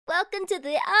welcome to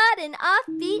the Odd and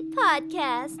Offbeat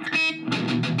Podcast.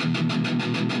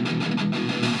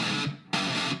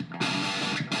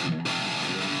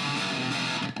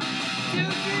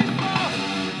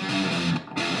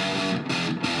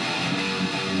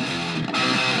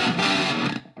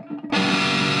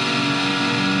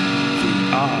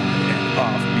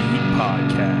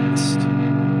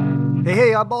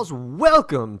 Hey, oddballs,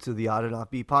 welcome to the Odd and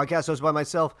Offbeat Podcast, hosted by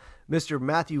myself, Mr.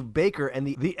 Matthew Baker, and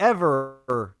the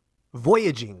ever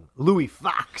voyaging Louis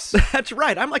Fox. That's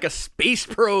right. I'm like a space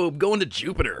probe going to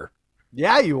Jupiter.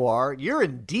 Yeah, you are. You're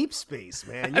in deep space,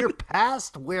 man. You're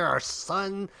past where our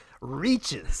sun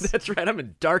reaches. That's right. I'm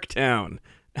in Darktown.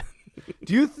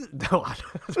 Do you no,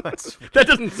 that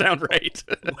doesn't sound right.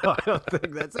 No, I don't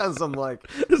think that sounds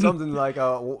something like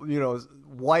a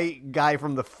white guy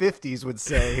from the 50s would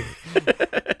say.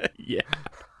 Yeah.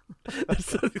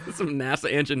 Some NASA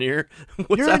engineer.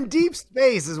 You're in deep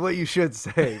space is what you should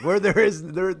say. Where there's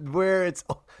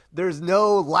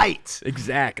no light.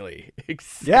 Exactly.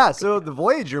 Yeah, so the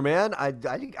Voyager, man, I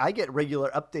get regular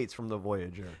updates from the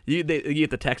Voyager. You get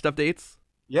the text updates?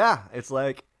 Yeah, it's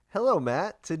like, hello,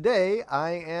 Matt. Today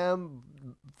I am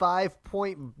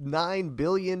 5.9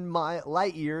 billion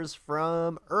light years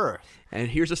from Earth. And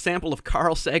here's a sample of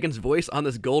Carl Sagan's voice on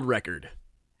this gold record.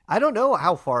 I don't know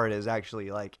how far it is,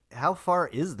 actually. Like, how far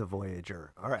is the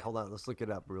Voyager? All right, hold on. Let's look it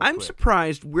up real quick. I'm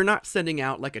surprised we're not sending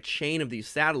out, like, a chain of these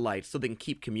satellites so they can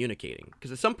keep communicating.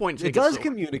 Because at some point... It does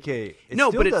communicate.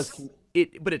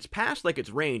 But it's past, like, its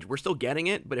range. We're still getting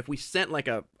it, but if we sent, like,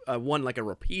 a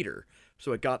repeater,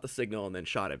 so it got the signal and then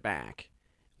shot it back,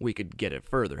 we could get it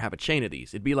further, have a chain of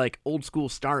these. It'd be like old-school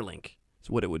Starlink is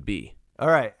what it would be. All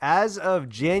right, as of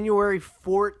January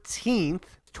 14th,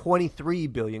 23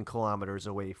 billion kilometers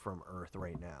away from Earth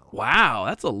right now. Wow,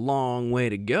 that's a long way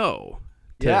to go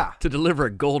to deliver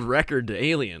a gold record to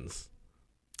aliens.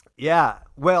 Yeah,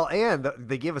 well, and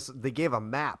they gave a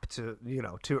map to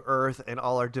Earth and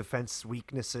all our defense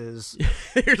weaknesses.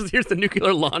 Here's the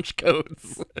nuclear launch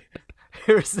codes.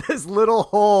 Here's this little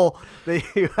hole that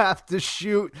you have to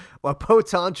shoot a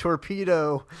proton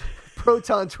torpedo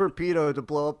to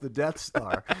blow up the Death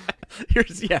Star. Why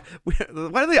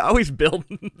do they always build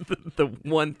the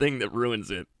one thing that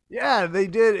ruins it? Yeah, they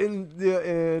did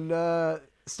in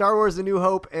Star Wars: A New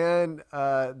Hope and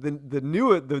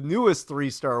the newest 3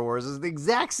 Star Wars is the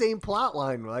exact same plot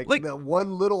line, like that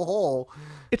one little hole.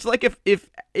 It's like if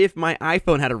my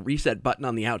iPhone had a reset button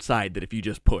on the outside that if you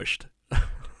just pushed.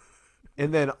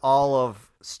 And then all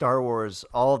of Star Wars,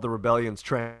 all of the rebellions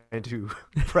trying to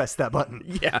press that button.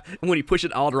 Yeah, and when you push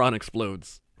it, Alderaan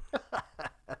explodes.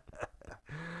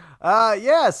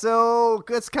 So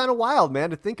it's kind of wild, man,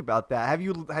 to think about that. Have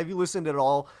you listened at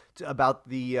all about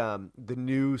the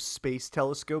new space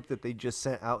telescope that they just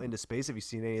sent out into space? Have you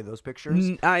seen any of those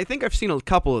pictures? I think I've seen a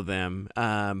couple of them,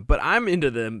 but I'm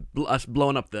into us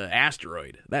blowing up the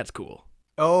asteroid. That's cool.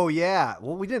 Oh, yeah.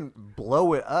 Well, we didn't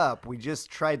blow it up. We just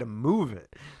tried to move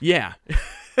it. Yeah.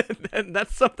 And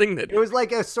that's something that... It was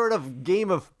like a sort of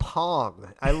game of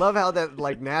Pong. I love how that,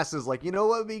 like, NASA's like, you know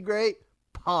what would be great?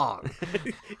 Pong.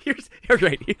 Here's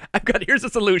the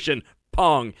solution.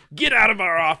 Pong. Get out of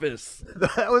our office.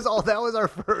 That was our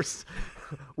first...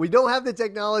 We don't have the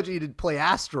technology to play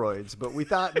asteroids, but we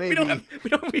thought maybe...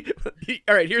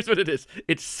 All right, here's what it is.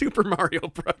 It's Super Mario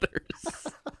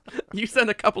Brothers. You send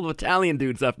a couple of Italian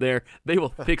dudes up there, they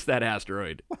will fix that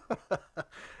asteroid.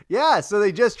 Yeah, so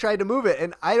they just tried to move it,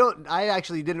 and I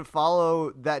actually didn't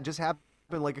follow that. Just happened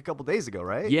like a couple days ago,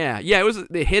 right? Yeah,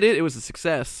 they hit it. It was a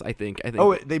success, I think.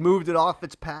 Oh, they moved it off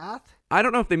its path? I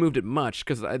don't know if they moved it much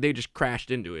because they just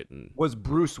crashed into it. Was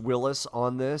Bruce Willis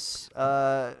on this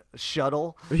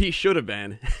shuttle? He should have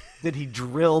been. Did he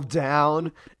drill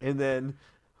down and then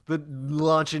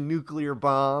launch a nuclear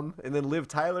bomb? And then Liv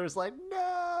Tyler's like,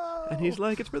 no! And he's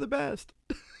like, it's for the best.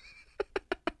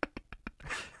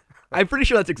 I'm pretty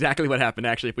sure that's exactly what happened,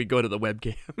 actually, if we go to the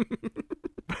webcam.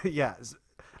 Yes.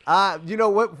 You know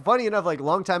what? Funny enough, like a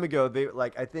long time ago,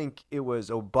 I think it was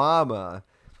Obama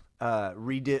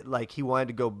redid, like he wanted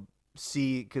to go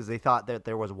see because they thought that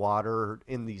there was water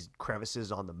in these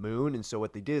crevices on the moon, and so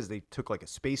what they did is they took like a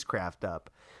spacecraft up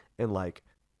and like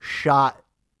shot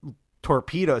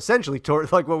essentially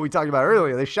like what we talked about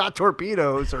earlier. They shot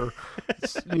torpedoes or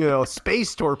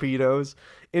space torpedoes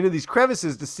into these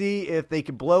crevices to see if they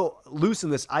could loosen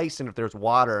this ice and if there's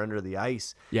water under the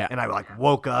ice. Yeah. And I like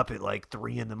woke up at like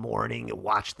 3 a.m. and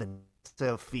watched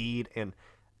the feed, and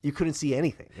you couldn't see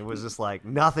anything. It was just like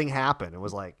nothing happened. It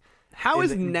was like, how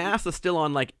is NASA still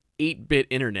on like 8-bit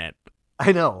internet?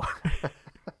 I know.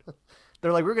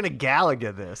 They're like, we're going to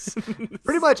Galaga this.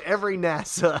 Pretty much every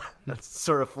NASA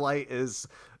sort of flight is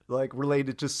like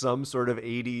related to some sort of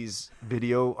 80s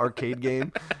video arcade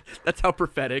game. That's how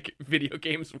prophetic video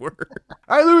games were.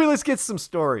 All right, Louis, let's get some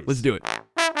stories. Let's do it.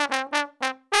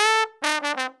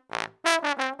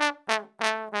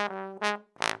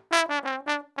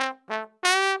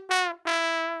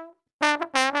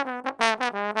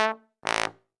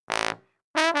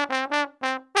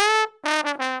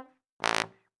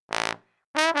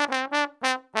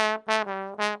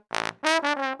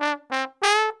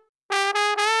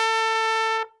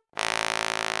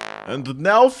 And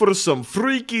now for some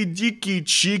freaky, deaky,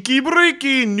 cheeky,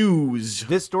 breaky news.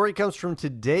 This story comes from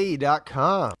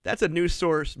today.com. That's a news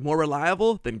source more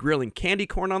reliable than grilling candy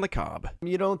corn on the cob.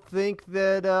 You don't think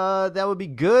that that would be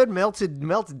good? Melted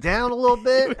down a little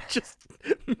bit? Just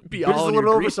be all in Drizzle your it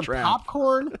over grease some trap.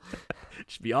 popcorn?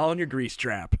 Just be all in your grease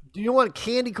trap. Do you want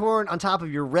candy corn on top of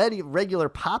your regular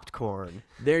popped corn?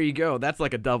 There you go. That's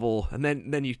like a double. And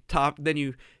then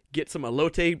you get some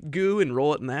elote goo and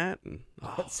roll it in that. And,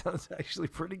 That sounds actually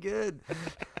pretty good.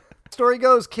 Story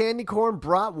goes, candy corn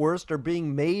bratwurst are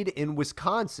being made in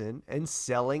Wisconsin and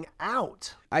selling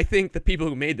out. I think the people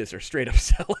who made this are straight up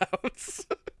sellouts.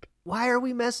 Why are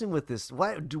we messing with this?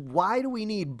 Why do we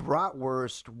need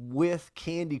bratwurst with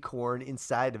candy corn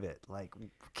inside of it? Like,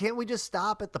 can't we just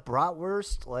stop at the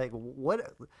bratwurst? Like,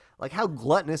 what? Like, how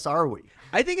gluttonous are we?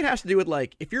 I think it has to do with,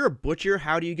 like, if you're a butcher,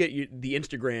 how do you get the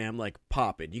Instagram, like,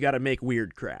 popping? You got to make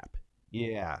weird crap.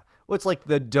 Yeah. Well, it's like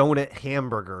the donut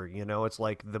hamburger, it's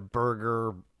like the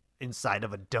burger inside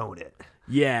of a donut.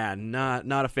 Yeah,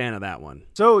 not a fan of that one.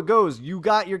 So it goes, you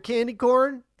got your candy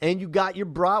corn and you got your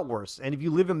bratwurst. And if you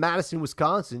live in Madison,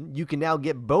 Wisconsin, you can now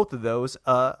get both of those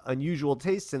unusual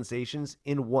taste sensations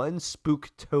in one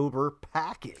Spooktober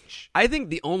package. I think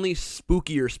the only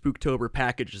spookier Spooktober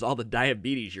package is all the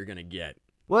diabetes you're going to get.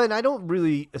 Well, and I don't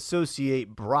really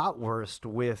associate bratwurst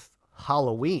with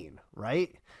Halloween,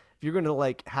 right? If you're going to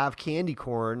like have candy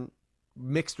corn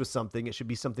mixed with something, it should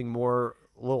be something more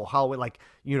a little Halloween, like,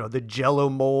 the Jell-O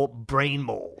mold, brain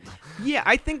mold. Yeah,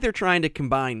 I think they're trying to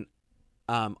combine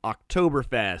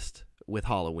Oktoberfest with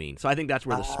Halloween. So I think that's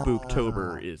where the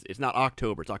Spooktober is. It's not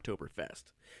October, it's Oktoberfest.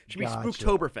 It should be Gotcha.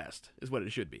 Spooktoberfest is what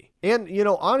it should be. And,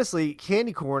 honestly,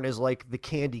 candy corn is like the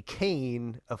candy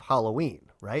cane of Halloween,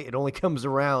 right? It only comes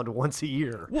around once a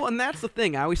year. Well, and that's the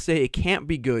thing. I always say it can't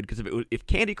be good because if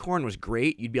candy corn was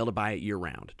great, you'd be able to buy it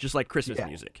year-round, just like Christmas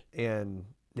music. And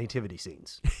nativity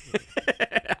scenes.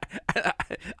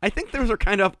 I think those are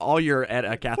kind of all your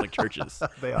at Catholic churches.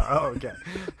 They are. Oh, okay.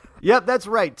 Yep, that's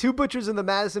right. Two butchers in the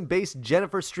Madison-based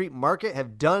Jennifer Street Market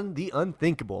have done the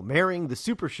unthinkable, marrying the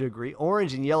super sugary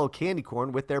orange and yellow candy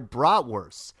corn with their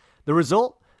bratwursts. The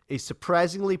result? A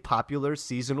surprisingly popular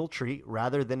seasonal treat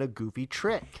rather than a goofy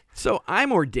trick. So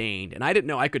I'm ordained, and I didn't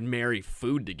know I could marry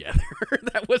food together.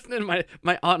 That wasn't in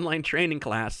my online training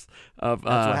class. That's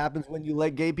what happens when you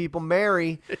let gay people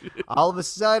marry. All of a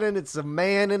sudden, it's a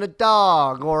man and a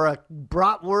dog, or a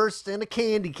bratwurst and a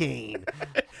candy cane.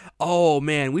 Oh,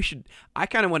 man, I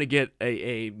kind of want to get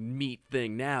a meat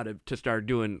thing now to start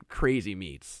doing crazy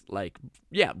meats. Like,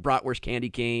 yeah, bratwurst, candy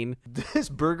cane. This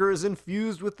burger is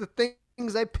infused with the things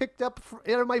I picked up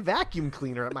out of my vacuum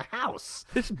cleaner at my house.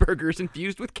 This burger is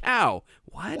infused with cow.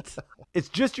 What? It's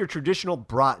just your traditional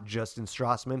brat, Justin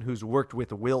Strassman, who's worked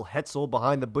with Will Hetzel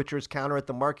behind the butcher's counter at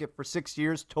the market for 6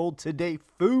 years, told Today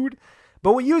Food.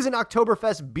 But we use an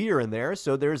Oktoberfest beer in there,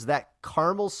 so there's that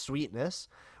caramel sweetness.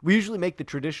 We usually make the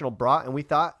traditional brat, and we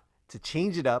thought to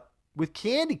change it up with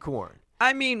candy corn.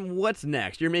 I mean, what's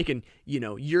next? You're making,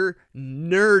 your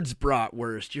Nerds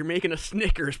bratwurst. You're making a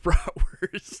Snickers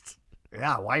bratwurst.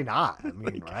 Yeah, why not? I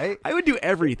mean, right? I would do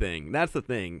everything. That's the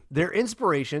thing. Their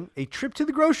inspiration, a trip to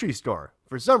the grocery store.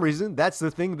 For some reason, that's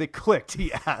the thing that clicked, he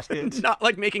added. Not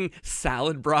like making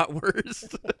salad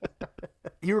bratwurst.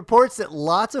 He reports that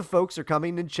lots of folks are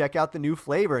coming to check out the new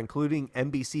flavor, including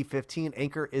NBC 15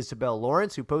 anchor Isabel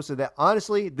Lawrence, who posted that,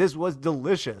 honestly, this was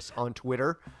delicious on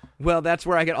Twitter. Well, that's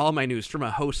where I get all my news, from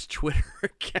a host's Twitter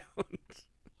account.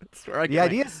 That's where I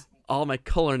get all my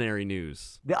culinary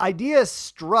news. The idea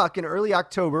struck in early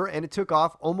October, and it took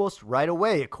off almost right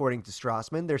away, according to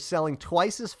Strassman. They're selling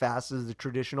twice as fast as the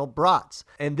traditional brats.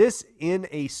 And this in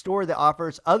a store that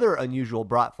offers other unusual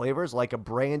brat flavors, like a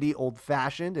brandy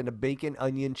old-fashioned and a bacon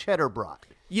onion cheddar brat.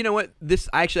 You know what?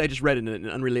 I just read in an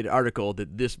unrelated article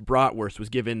that this bratwurst was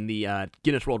given the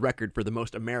Guinness World Record for the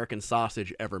most American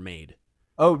sausage ever made.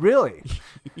 Oh, really?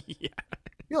 Yeah.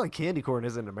 I feel like candy corn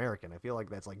isn't American. I feel like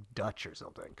that's like Dutch or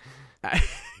something.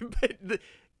 But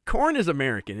corn is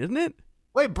American, isn't it?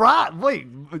 Wait,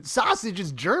 sausage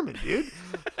is German, dude.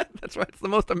 That's right. It's the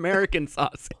most American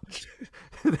sausage.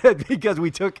 because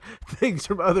we took things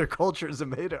from other cultures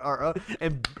and made it our own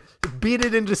and beat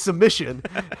it into submission,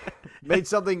 made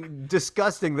something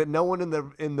disgusting that no one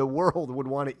in the world would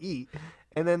want to eat,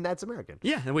 and then that's American.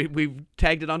 Yeah, and we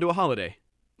tagged it onto a holiday.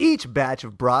 Each batch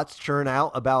of brats churn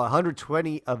out about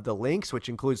 120 of the links, which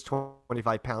includes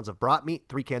 25 pounds of brat meat,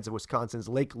 3 cans of Wisconsin's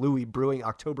Lake Louis Brewing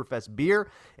Oktoberfest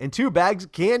beer, and 2 bags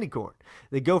of candy corn.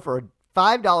 They go for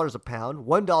 $5 a pound,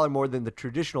 $1 more than the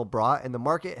traditional brat, and the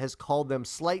market has called them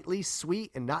slightly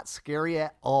sweet and not scary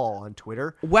at all on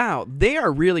Twitter. Wow, they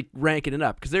are really ranking it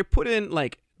up because they're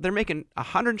making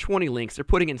 120 links. They're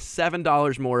putting in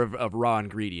 $7 more of raw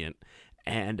ingredient.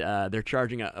 And they're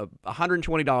charging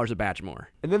 $120 a batch more.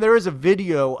 And then there is a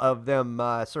video of them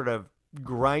sort of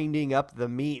grinding up the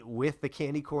meat with the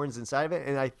candy corns inside of it.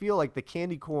 And I feel like the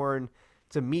candy corn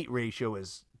to meat ratio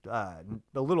is a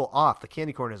little off. The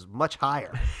candy corn is much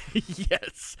higher.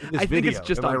 Yes. I think it's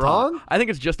just Am on I top. wrong? I think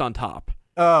it's just on top.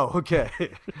 Oh, okay.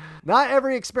 Not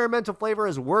every experimental flavor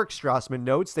has worked, Strassman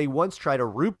notes. They once tried a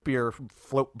root beer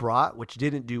float brat, which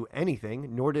didn't do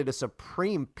anything, nor did a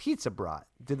supreme pizza brat.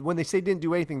 When they say didn't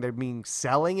do anything, they mean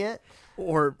selling it?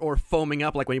 Or foaming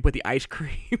up like when you put the ice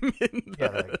cream in.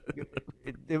 Yeah,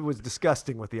 it was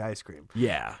disgusting with the ice cream.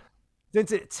 Yeah.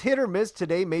 Since it's hit or miss,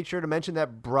 today made sure to mention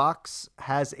that Brock's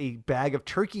has a bag of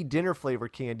turkey dinner flavor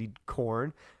candied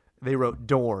corn. They wrote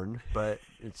Dorn, but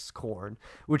it's corn,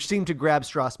 which seemed to grab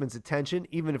Strassman's attention,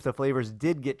 even if the flavors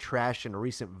did get trashed in a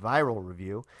recent viral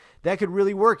review. That could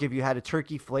really work if you had a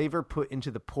turkey flavor put into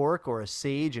the pork or a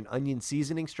sage and onion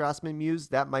seasoning, Strassman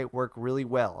mused. That might work really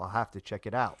well. I'll have to check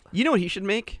it out. You know what he should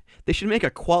make? They should make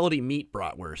a quality meat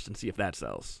bratwurst and see if that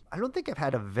sells. I don't think I've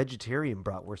had a vegetarian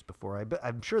bratwurst before.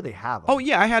 I'm sure they have them. Oh,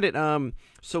 yeah, I had it.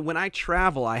 So when I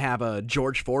travel, I have a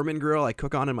George Foreman grill I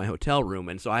cook on in my hotel room,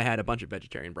 and so I had a bunch of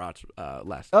vegetarian brats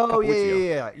last couple weeks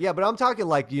ago. Yeah, but I'm talking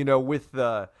like, with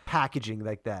the packaging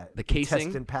like that. The casing?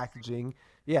 Intestine packaging.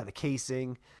 Yeah, the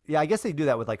casing. Yeah, I guess they do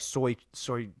that with like soy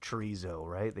chorizo,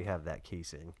 right? They have that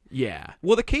casing. Yeah.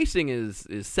 Well, the casing is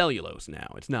cellulose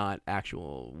now. It's not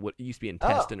actual what used to be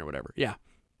intestine or whatever. Yeah.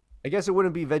 I guess it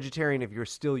wouldn't be vegetarian if you're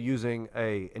still using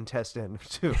a intestine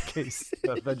to case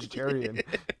a vegetarian.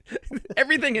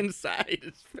 Everything inside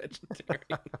is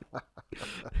vegetarian.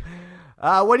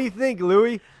 What do you think,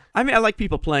 Louis? I mean, I like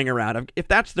people playing around. If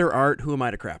that's their art, who am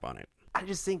I to crap on it? I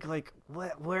just think like,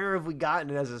 where have we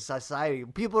gotten as a society?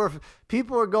 People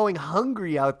are going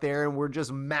hungry out there, and we're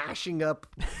just mashing up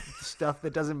stuff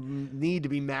that doesn't need to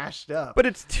be mashed up. But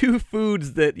it's 2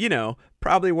 foods that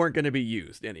probably weren't going to be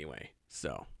used anyway.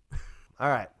 So, all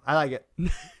right, I like it.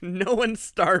 No one's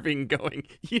starving. Going,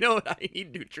 you know what I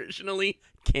need nutritionally?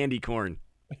 Candy corn.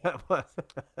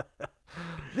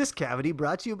 This cavity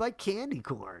brought to you by candy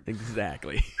corn.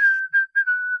 Exactly.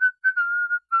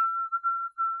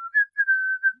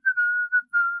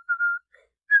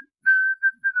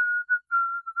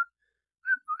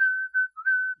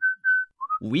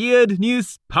 Weird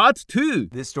News Part 2.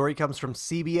 This story comes from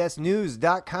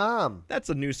CBSNews.com. That's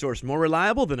a news source more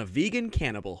reliable than a vegan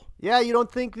cannibal. Yeah, you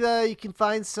don't think you can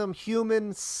find some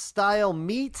human-style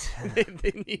meat?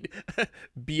 They need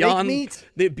beyond meat?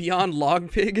 Beyond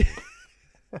log pig.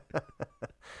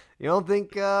 You don't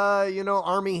think,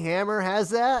 Army Hammer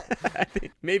has that? I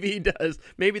think maybe he does.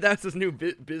 Maybe that's his new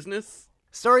business.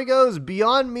 Story goes,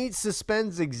 Beyond Meat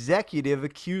suspends executive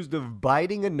accused of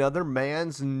biting another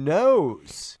man's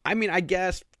nose. I mean, I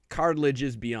guess cartilage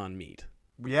is Beyond Meat.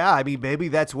 Yeah, I mean, maybe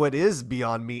that's what is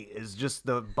Beyond Meat, is just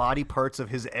the body parts of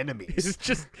his enemies. It's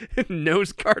just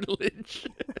nose cartilage.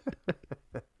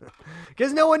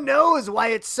 Because no one knows why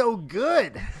it's so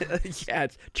good. Yeah,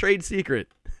 it's trade secret.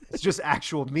 It's just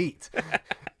actual meat.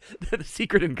 The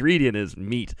secret ingredient is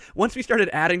meat. Once we started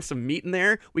adding some meat in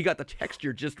there, we got the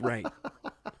texture just right.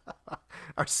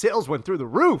 Our sales went through the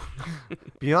roof.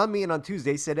 Beyond Meat on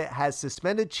Tuesday said it has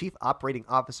suspended Chief Operating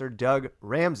Officer Doug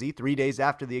Ramsey 3 days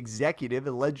after the executive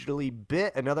allegedly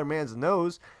bit another man's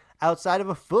nose outside of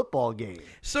a football game.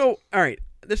 So, all right,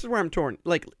 this is where I'm torn.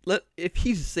 Like, if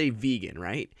he's, say, vegan,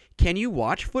 right? Can you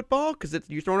watch football? Because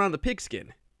you're throwing on the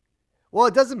pigskin. Well,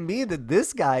 it doesn't mean that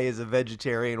this guy is a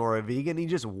vegetarian or a vegan. He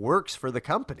just works for the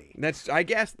company. I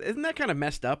guess, isn't that kind of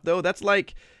messed up, though? That's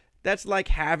like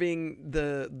having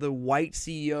the white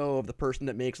CEO of the person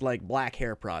that makes like black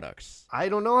hair products. I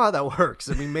don't know how that works.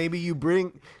 I mean, maybe you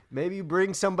bring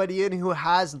somebody in who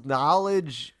has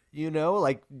knowledge,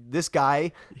 like this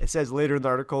guy. It says later in the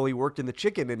article he worked in the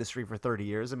chicken industry for 30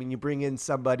 years. I mean, you bring in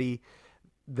somebody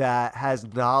that has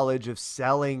knowledge of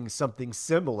selling something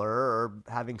similar or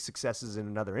having successes in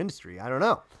another industry. I don't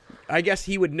know. I guess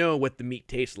he would know what the meat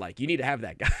tastes like. You need to have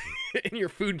that guy in your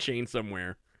food chain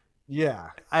somewhere. Yeah.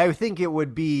 I think it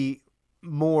would be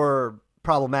more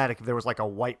problematic if there was like a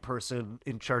white person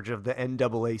in charge of the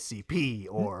NAACP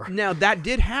or... Now, that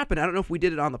did happen. I don't know if we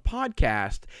did it on the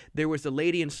podcast. There was a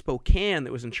lady in Spokane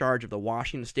that was in charge of the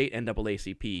Washington State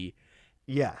NAACP,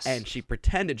 Yes. and she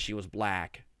pretended she was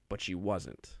black, but she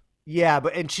wasn't. Yeah,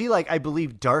 and she, like, I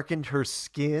believe darkened her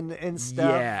skin and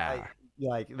stuff. Yeah.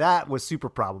 Like, that was super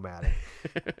problematic.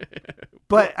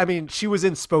 But, I mean, she was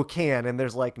in Spokane, and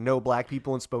there's, like, no black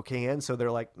people in Spokane, so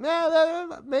they're like,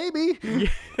 nah, maybe. Yeah,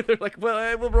 they're like,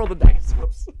 well, we'll roll the dice.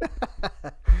 Whoops.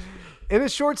 In a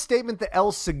short statement, the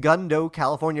El Segundo,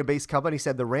 California-based company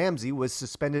said the Ramsey was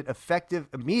suspended effective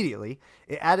immediately.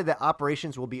 It added that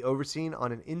operations will be overseen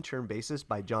on an intern basis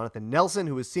by Jonathan Nelson,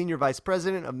 who is Senior Vice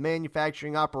President of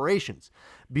Manufacturing Operations.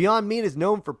 Beyond Meat is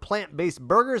known for plant-based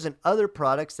burgers and other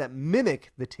products that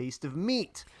mimic the taste of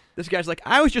meat. This guy's like,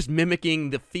 I was just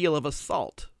mimicking the feel of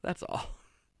assault. That's all.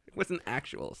 It wasn't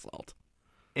actual assault.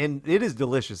 And it is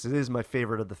delicious. It is my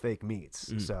favorite of the fake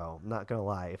meats. So I'm not going to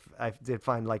lie. If I did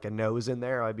find like a nose in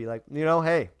there, I'd be like,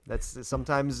 hey, that's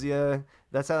sometimes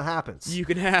that's how it happens. You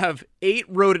can have 8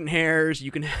 rodent hairs.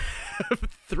 You can have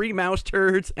 3 mouse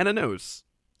turds and a nose.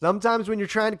 Sometimes when you're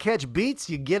trying to catch beets,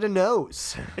 you get a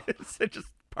nose. It's just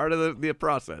part of the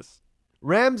process.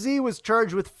 Ramsey was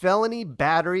charged with felony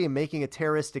battery and making a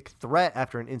terroristic threat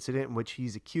after an incident in which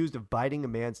he's accused of biting a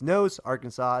man's nose,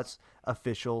 Arkansas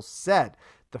officials said.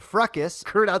 The fracas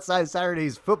occurred outside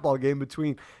Saturday's football game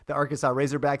between the Arkansas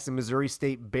Razorbacks and Missouri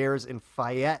State Bears in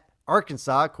Fayette,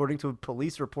 Arkansas, according to a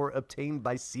police report obtained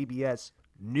by CBS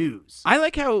News. I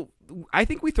like how I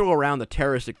think we throw around the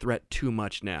terroristic threat too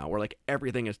much now, where like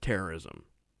everything is terrorism.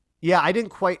 Yeah, I didn't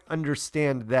quite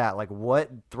understand that. Like, what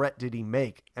threat did he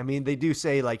make? I mean, they do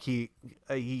say, like, he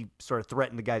sort of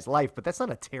threatened the guy's life, but that's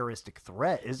not a terroristic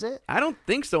threat, is it? I don't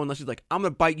think so, unless he's like, I'm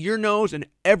going to bite your nose and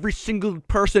every single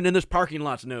person in this parking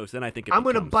lot's nose. Then I think I'm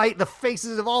going to bite the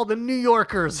faces of all the New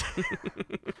Yorkers.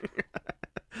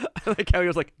 I like how he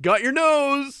was like, got your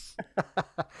nose.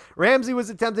 Ramsey was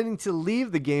attempting to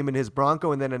leave the game in his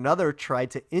Bronco, and then another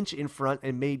tried to inch in front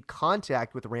and made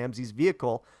contact with Ramsey's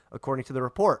vehicle, according to the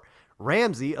report.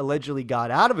 Ramsey allegedly got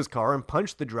out of his car and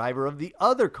punched the driver of the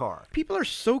other car. People are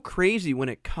so crazy when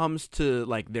it comes to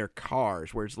like their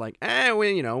cars, where it's like,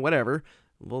 well, whatever.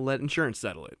 We'll let insurance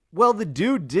settle it. Well, the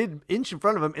dude did inch in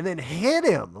front of him and then hit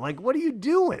him. Like, what are you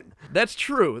doing? That's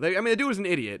true. The dude was an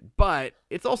idiot, but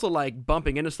it's also like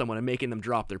bumping into someone and making them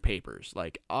drop their papers.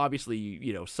 Like,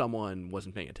 obviously, someone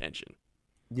wasn't paying attention.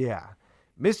 Yeah.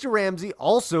 Mr. Ramsey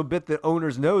also bit the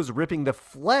owner's nose, ripping the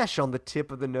flesh on the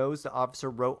tip of the nose, the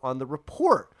officer wrote on the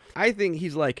report. I think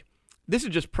he's like, this is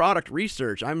just product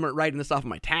research. I'm writing this off of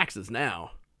my taxes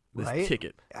now. This Right?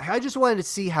 ticket. I just wanted to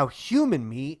see how human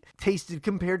meat tasted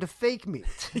compared to fake meat.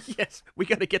 Yes, we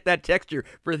got to get that texture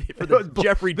for the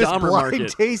Jeffrey Dahmer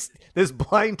market. This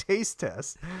blind taste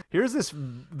test. Here's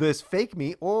this fake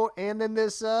meat, and then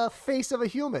this face of a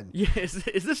human. Yes,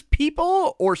 is this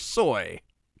people or soy?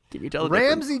 Can you tell the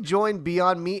difference? Ramsey joined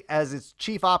Beyond Meat as its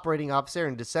chief operating officer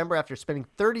in December after spending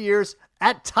 30 years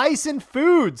at Tyson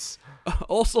Foods.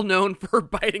 Also known for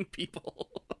biting people.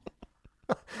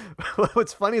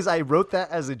 What's funny is I wrote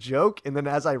that as a joke, and then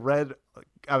as I read,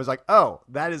 I was like, oh,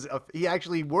 he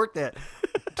actually worked at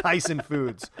Tyson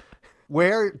Foods.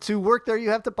 Where to work there, you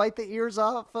have to bite the ears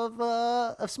off of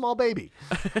a small baby.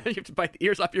 You have to bite the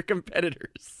ears off your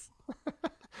competitors.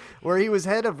 Where he was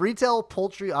head of retail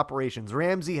poultry operations.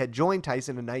 Ramsey had joined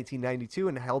Tyson in 1992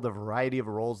 and held a variety of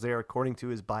roles there, according to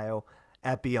his bio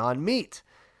at Beyond Meat.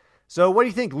 So what do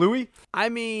you think, Louis? I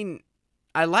mean,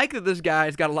 I like that this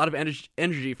guy's got a lot of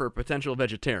energy for a potential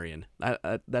vegetarian.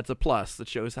 That's a plus. That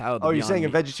shows how. Oh, you're saying a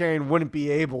vegetarian wouldn't be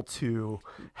able to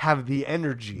have the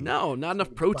energy? No, not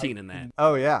enough protein in that.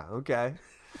 Oh, yeah. Okay.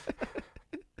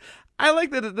 I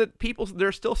like that people.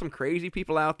 There's still some crazy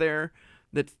people out there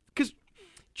because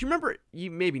do you remember?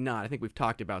 You maybe not. I think we've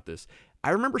talked about this. I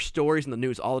remember stories in the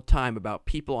news all the time about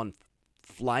people on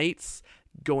flights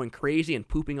going crazy and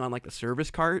pooping on like the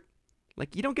service cart.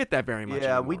 Like, you don't get that very much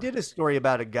anymore. We did a story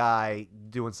about a guy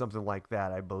doing something like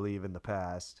that, I believe, in the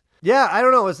past. Yeah, I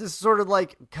don't know. Is this sort of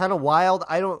like kind of wild?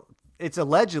 It's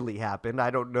allegedly happened. I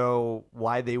don't know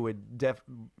why they would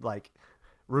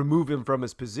remove him from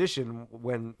his position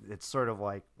when it's sort of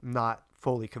like not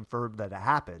fully confirmed that it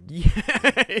happened. Yeah,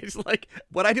 it's like,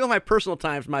 what I do on my personal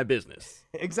time is my business.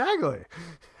 Exactly.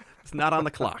 It's not on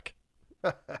the clock.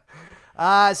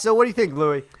 So what do you think,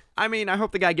 Louis? I mean, I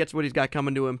hope the guy gets what he's got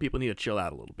coming to him. People need to chill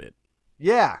out a little bit.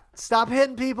 Yeah, stop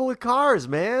hitting people with cars,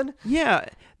 man. Yeah,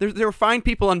 there are fine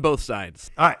people on both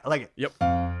sides. All right, I like it. Yep.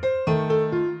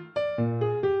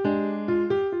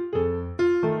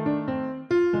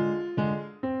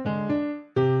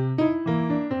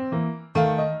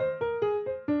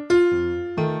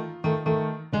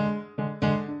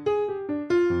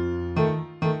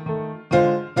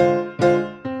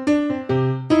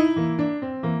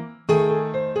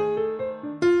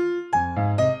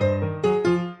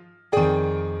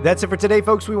 That's it for today,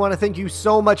 folks. We want to thank you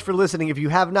so much for listening. If you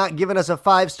have not given us a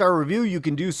 5-star review, you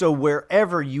can do so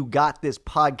wherever you got this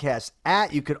podcast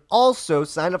at. You could also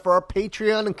sign up for our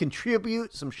Patreon and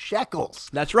contribute some shekels.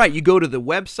 That's right. You go to the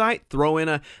website, throw in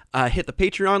hit the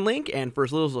Patreon link, and for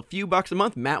as little as a few bucks a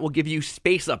month, Matt will give you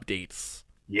space updates.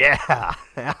 Yeah,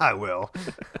 I will.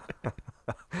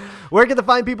 Where can the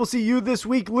fine people see you this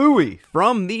week, Louie?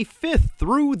 From the 5th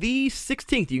through the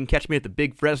 16th, you can catch me at the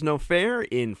Big Fresno Fair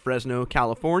in Fresno,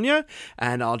 California,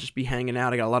 and I'll just be hanging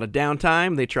out. I got a lot of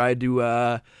downtime. They tried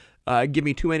to give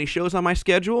me too many shows on my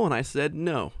schedule, and I said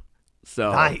no.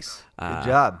 So Nice. Good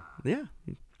job. Yeah,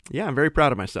 I'm very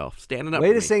proud of myself. Standing up. Way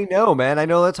for to me. say no, man. I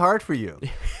know that's hard for you.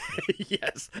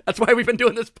 Yes, that's why we've been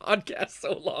doing this podcast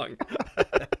so long.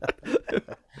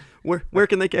 Where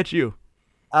can they catch you?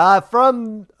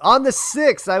 From on the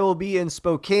 6th, I will be in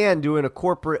Spokane doing a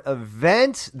corporate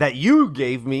event that you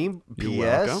gave me. You're PS.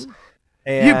 welcome.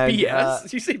 And, You BS?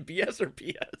 Did you say BS or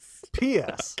PS?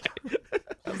 PS.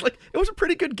 I was like, it was a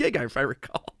pretty good gig, if I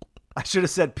recall. I should have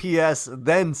said PS,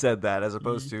 then said that, as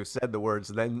opposed to said the words,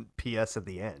 then PS at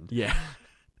the end. Yeah,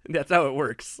 that's how it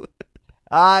works.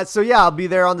 So yeah, I'll be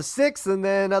there on the 6th, and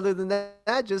then other than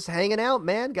that, just hanging out,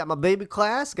 man. Got my baby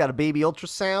class, got a baby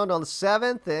ultrasound on the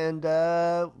 7th, and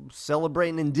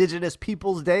celebrating Indigenous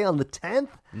Peoples Day on the 10th.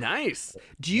 Nice.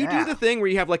 Do you Yeah. do the thing where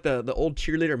you have like the old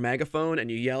cheerleader megaphone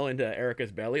and you yell into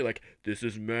Erica's belly like, "This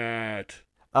is Matt"?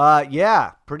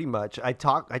 Yeah, pretty much. I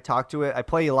talk to it. I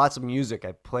play lots of music.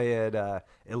 I play it.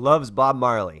 It loves Bob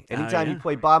Marley. Anytime yeah. you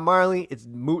play Bob Marley, it's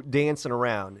dancing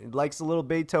around. It likes a little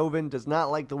Beethoven. Does not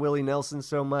like the Willie Nelson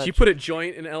so much. Did you put a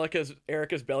joint in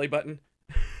Erica's belly button?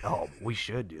 Oh, we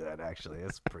should do that, actually.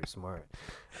 That's pretty smart.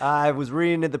 I was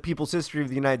reading the People's History of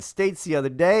the United States the other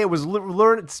day. It was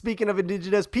speaking of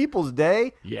Indigenous Peoples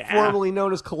Day, Yeah. formerly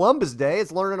known as Columbus Day.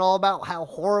 It's learning all about how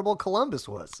horrible Columbus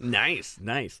was. Nice.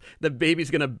 The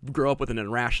baby's gonna grow up with an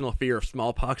irrational fear of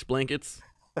smallpox blankets.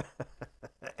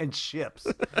 And ships.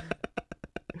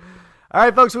 All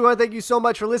right, folks, we want to thank you so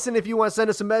much for listening. If you want to send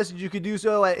us a message, you could do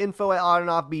so at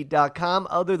info@onandoffbeat.com.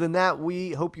 Other than that,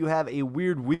 we hope you have a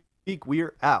weird week.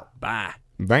 We're out. Bye.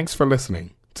 Thanks for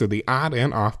listening to the Odd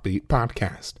and Offbeat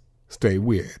podcast. Stay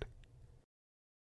weird.